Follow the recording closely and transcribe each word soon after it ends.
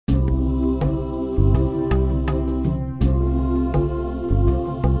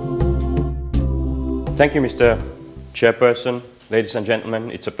Thank you, Mr. Chairperson. Ladies and gentlemen,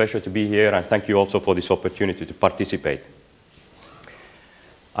 it's a pleasure to be here, and thank you also for this opportunity to participate.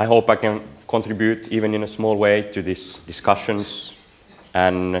 I hope I can contribute, even in a small way, to these discussions,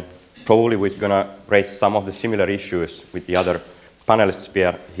 and probably we're going to raise some of the similar issues with the other panelists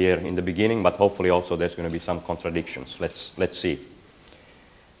here in the beginning, but hopefully also there's going to be some contradictions. Let's see.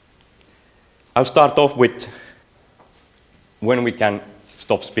 I'll start off with when we can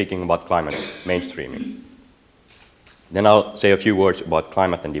stop speaking about climate mainstreaming. Then I'll say a few words about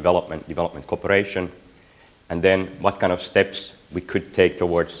climate and development cooperation, and then what kind of steps we could take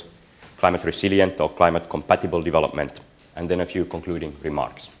towards climate resilient or climate compatible development, and then a few concluding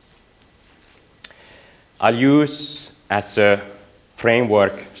remarks. I'll use as a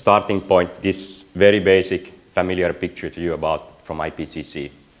framework starting point this very basic familiar picture to you from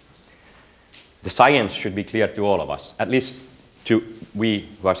IPCC. The science should be clear to all of us, at least to we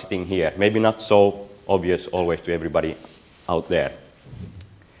who are sitting here, maybe not so obvious always to everybody out there.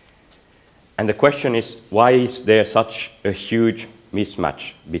 And the question is, why is there such a huge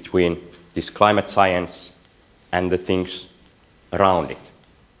mismatch between this climate science and the things around it?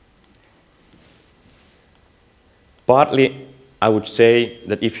 Partly, I would say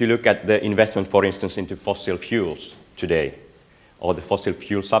that if you look at the investment, for instance, into fossil fuels today, or the fossil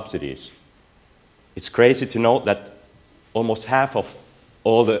fuel subsidies, it's crazy to note that almost half of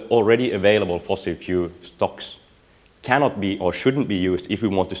all the already available fossil fuel stocks cannot be or shouldn't be used if we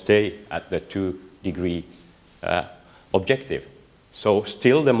want to stay at the 2-degree objective. So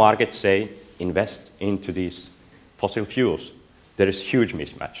still the markets say invest into these fossil fuels. There is a huge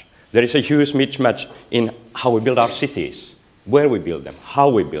mismatch. There is a huge mismatch in how we build our cities, where we build them, how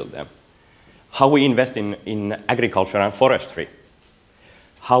we build them, how we invest in agriculture and forestry,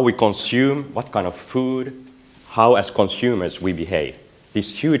 how we consume, what kind of food, how as consumers we behave.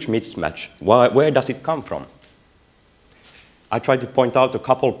 This huge mismatch, where does it come from? I try to point out a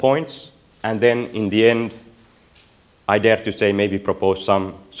couple points, and then in the end, I dare to say maybe propose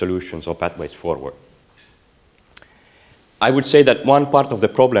some solutions or pathways forward. I would say that one part of the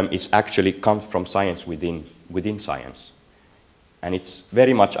problem is actually comes from science within science. And it's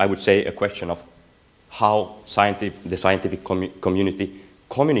very much, I would say, a question of how the scientific community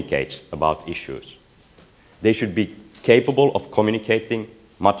communicates about issues. They should be capable of communicating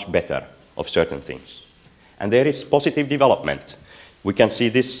much better of certain things. And there is positive development. We can see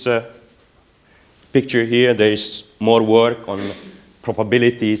this picture here. There is more work on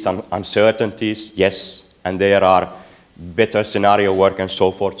probabilities and uncertainties, yes, and there are better scenario work and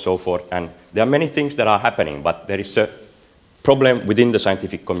so forth. And there are many things that are happening, but there is a problem within the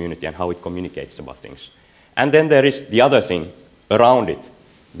scientific community and how it communicates about things. And then there is the other thing around it.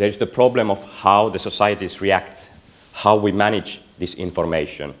 There is the problem of how the societies react, how we manage this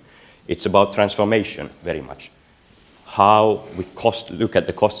information. It's about transformation very much. How we look at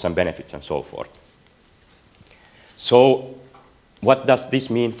the costs and benefits and so forth. So what does this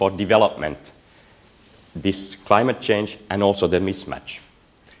mean for development, this climate change and also the mismatch?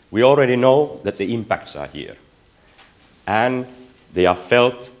 We already know that the impacts are here. And they are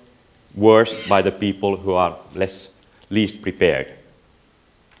felt worst by the people who are least prepared.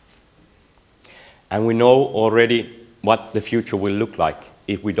 And we know already what the future will look like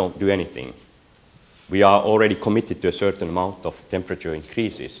if we don't do anything. We are already committed to a certain amount of temperature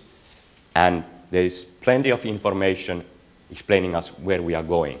increases, and there is plenty of information explaining us where we are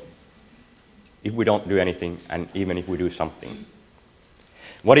going if we don't do anything, and even if we do something.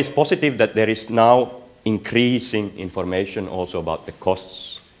 What is positive that there is now increasing information also about the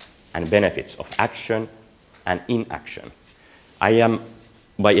costs and benefits of action and inaction. I am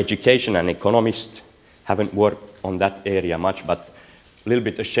by education an economist, haven't worked on that area much, but a little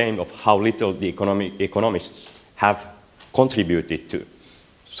bit ashamed of how little the economists have contributed to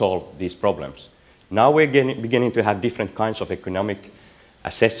solve these problems. Now we're beginning to have different kinds of economic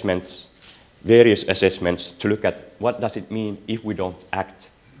assessments, various assessments to look at what does it mean if we don't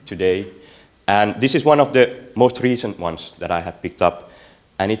act today. And this is one of the most recent ones that I have picked up.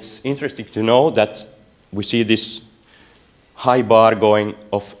 And it's interesting to know that we see this high bar going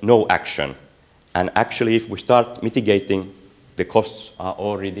of no action. And actually, if we start mitigating, the costs are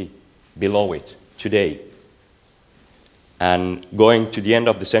already below it today. And going to the end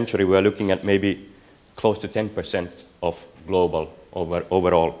of the century, we're looking at maybe close to 10% of global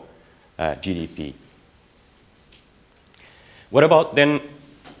overall GDP. What about then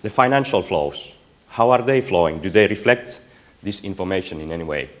the financial flows? How are they flowing? Do they reflect this information in any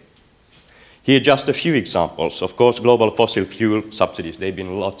way? Here just a few examples. Of course, global fossil fuel subsidies, they've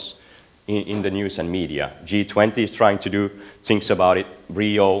been lots in the news and media. G20 is trying to do things about it.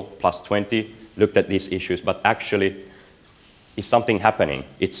 Rio +20 looked at these issues, but actually is something happening.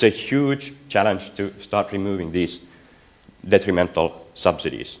 It's a huge challenge to start removing these detrimental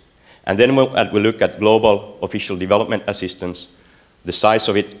subsidies. And then we look at global official development assistance, the size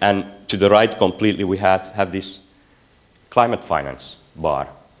of it, and to the right completely we have this climate finance bar,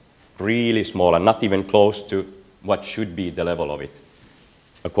 really small and not even close to what should be the level of it,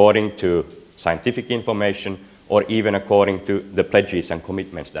 according to scientific information or even according to the pledges and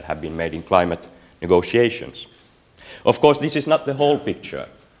commitments that have been made in climate negotiations. Of course, this is not the whole picture.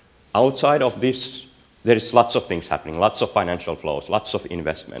 Outside of this, there is lots of things happening, lots of financial flows, lots of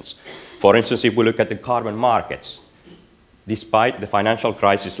investments. For instance, if we look at the carbon markets, despite the financial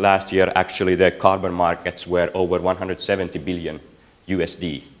crisis last year, actually the carbon markets were over 170 billion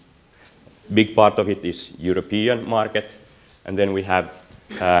USD. Big part of it is European market, and then we have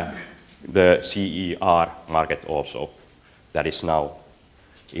the CER market also, that is now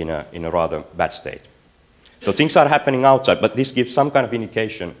in a rather bad state. So things are happening outside, but this gives some kind of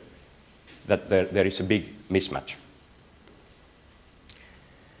indication that there is a big mismatch.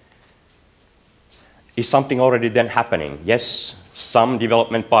 Is something already then happening? Yes, some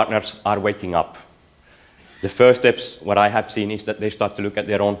development partners are waking up. The first steps, what I have seen, is that they start to look at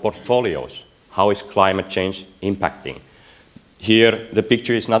their own portfolios. How is climate change impacting? Here, the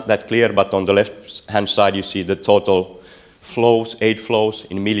picture is not that clear, but on the left-hand side, you see the total flows, aid flows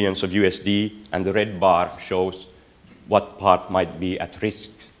in millions of USD, and the red bar shows what part might be at risk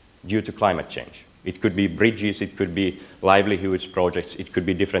due to climate change. It could be bridges, it could be livelihoods projects, it could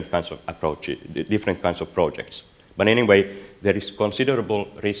be different kinds of approaches, different kinds of projects. But anyway, there is considerable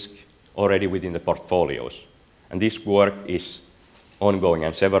risk already within the portfolios. And this work is ongoing,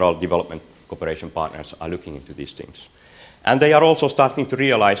 and several development cooperation partners are looking into these things. And they are also starting to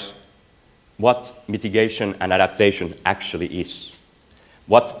realize what mitigation and adaptation actually is.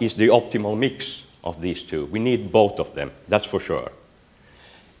 What is the optimal mix of these two? We need both of them, that's for sure.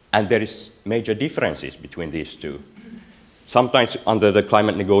 And there is major differences between these two. Sometimes under the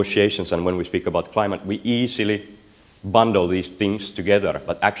climate negotiations and when we speak about climate, we easily bundle these things together,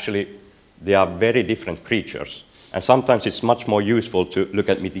 but actually they are very different creatures. And sometimes it's much more useful to look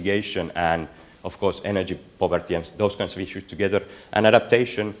at mitigation and, of course, energy poverty and those kinds of issues together, and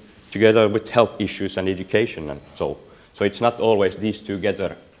adaptation together with health issues and education and so. So it's not always these two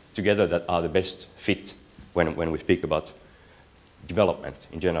together that are the best fit when we speak about development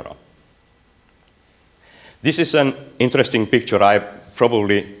in general. This is an interesting picture. I'm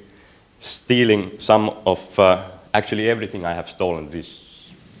probably stealing some of, actually everything I have stolen.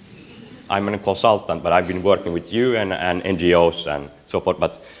 I'm a consultant, but I've been working with you and NGOs and so forth,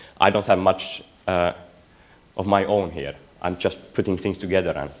 but I don't have much of my own here. I'm just putting things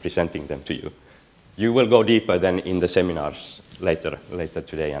together and presenting them to you. You will go deeper then in the seminars later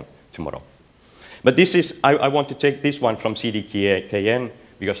today and tomorrow. But this is, I want to take this one from CDKN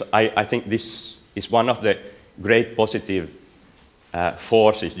because I think this is one of the great positive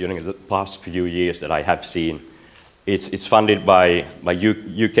forces during the past few years that I have seen. It's funded by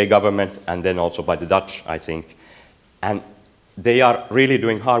UK government and then also by the Dutch, I think. And they are really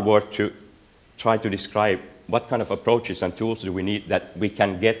doing hard work to try to describe what kind of approaches and tools do we need that we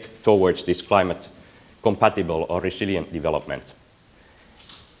can get towards this climate compatible or resilient development.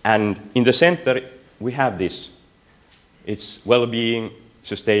 And in the center, we have this. It's well-being,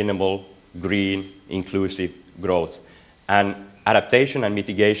 sustainable, green, inclusive growth. And adaptation and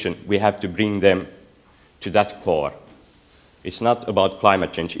mitigation, we have to bring them to that core. It's not about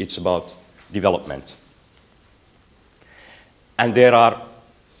climate change, it's about development. And there are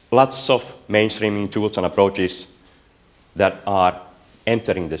lots of mainstreaming tools and approaches that are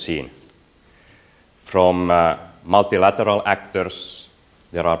entering the scene. From multilateral actors,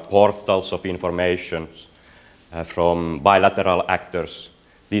 there are portals of information, from bilateral actors.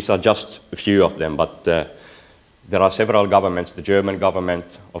 These are just a few of them, but there are several governments. The German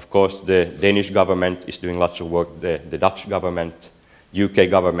government, of course, the Danish government is doing lots of work, the Dutch government, UK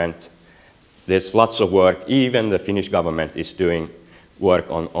government. There's lots of work. Even the Finnish government is doing work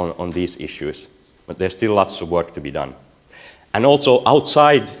on these issues. But there's still lots of work to be done. And also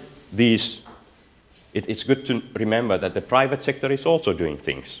outside these, it's good to remember that the private sector is also doing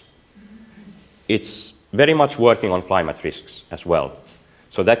things. It's very much working on climate risks as well.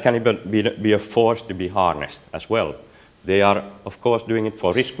 So that can be a force to be harnessed as well. They are, of course, doing it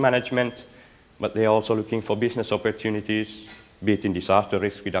for risk management, but they are also looking for business opportunities, be it in disaster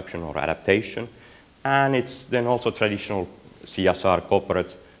risk reduction or adaptation. And it's then also traditional CSR,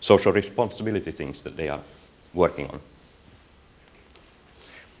 corporate social responsibility things that they are working on.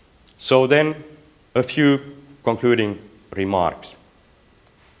 So then, a few concluding remarks.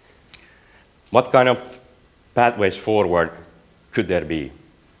 what kind of pathways forward could there be?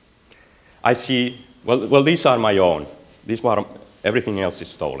 I see, well, these are my own. Everything else is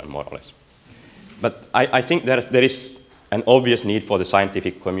stolen, more or less. But I think there is an obvious need for the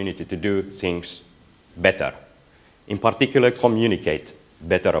scientific community to do things better. In particular, communicate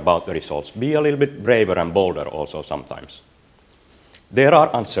better about the results. Be a little bit braver and bolder also sometimes. There are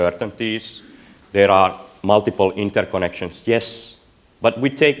uncertainties. There are multiple interconnections, yes. But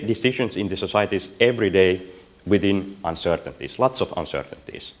we take decisions in the societies every day within uncertainties, lots of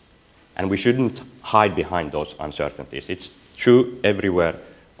uncertainties. And we shouldn't hide behind those uncertainties. It's true everywhere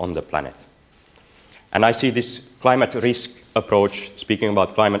on the planet. And I see this climate risk approach, speaking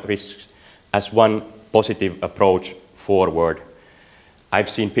about climate risks, as one positive approach forward. I've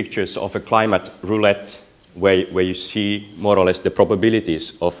seen pictures of a climate roulette where you see more or less the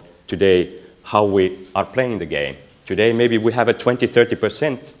probabilities of today, how we are playing the game. Today, maybe we have a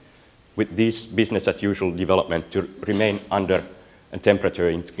 20–30% with this business as usual development to remain under a temperature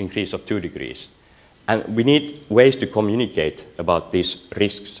increase of 2 degrees. And we need ways to communicate about these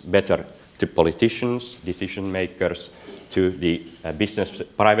risks better to politicians, decision makers, to the business,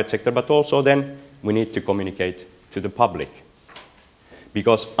 private sector, but also then we need to communicate to the public.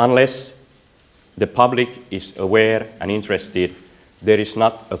 Because unless the public is aware and interested, there is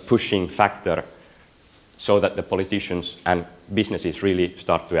not a pushing factor so that the politicians and businesses really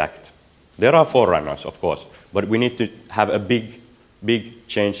start to act. There are forerunners, of course, but we need to have a big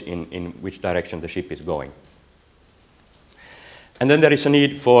change in which direction the ship is going. And then there is a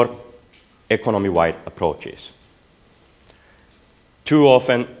need for economy-wide approaches. Too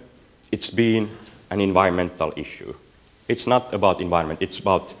often, it's been an environmental issue. It's not about environment, it's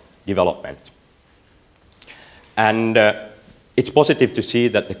about development. And it's positive to see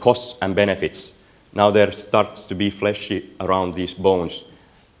that the costs and benefits, now there starts to be fleshy around these bones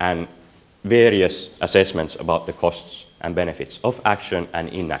and various assessments about the costs and benefits of action and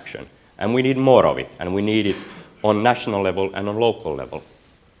inaction. And we need more of it, and we need it on national level and on local level.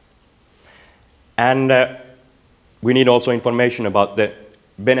 And we need also information about the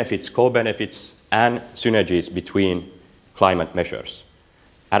benefits, co-benefits, and synergies between climate measures.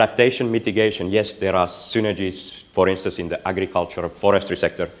 Adaptation, mitigation, yes, there are synergies, for instance, in the agriculture, forestry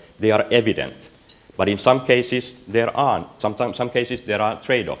sector. They are evident. But in some cases, there aren't. Sometimes, some cases, there are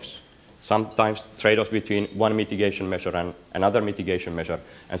trade-offs. Sometimes trade-offs between one mitigation measure and another mitigation measure,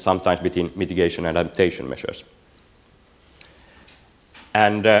 and sometimes between mitigation and adaptation measures.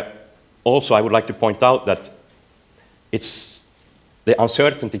 And also, I would like to point out that the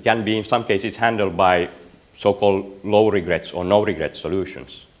uncertainty can be, in some cases, handled by so-called low regrets or no regret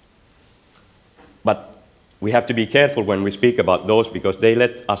solutions. But we have to be careful when we speak about those because they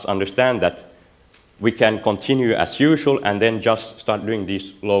let us understand that we can continue as usual and then just start doing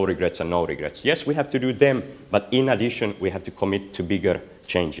these low regrets and no regrets. Yes, we have to do them, but in addition, we have to commit to bigger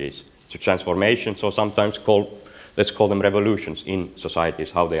changes, to transformations, or sometimes let's call them revolutions in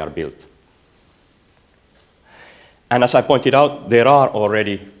societies, how they are built. And as I pointed out, there are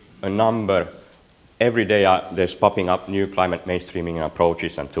already a number, every day there's popping up new climate mainstreaming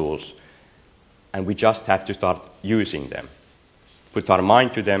approaches and tools. And we just have to start using them, put our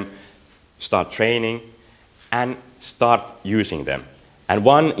mind to them, start training, and start using them. And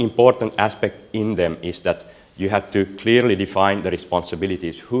one important aspect in them is that you have to clearly define the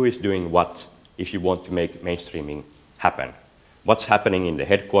responsibilities, who is doing what, if you want to make mainstreaming happen. What's happening in the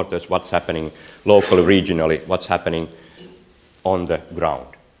headquarters, what's happening locally, regionally, what's happening on the ground.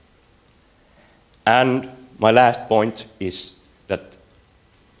 And my last point is that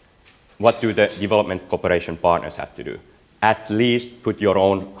what do the development cooperation partners have to do? At least put your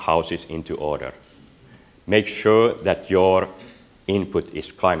own houses into order. Make sure that your input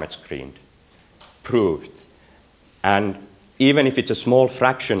is climate screened, proved. And even if it's a small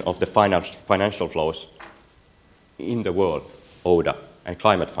fraction of the financial flows in the world, ODA and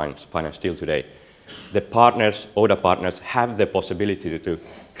climate finance still today, the partners, ODA partners, have the possibility to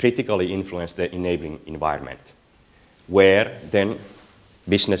critically influence the enabling environment, where then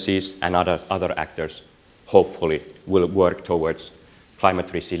businesses and other actors hopefully will work towards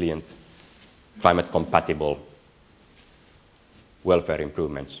climate resilient, climate compatible welfare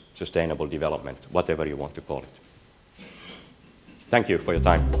improvements, sustainable development, whatever you want to call it. Thank you for your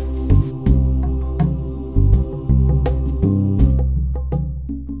time.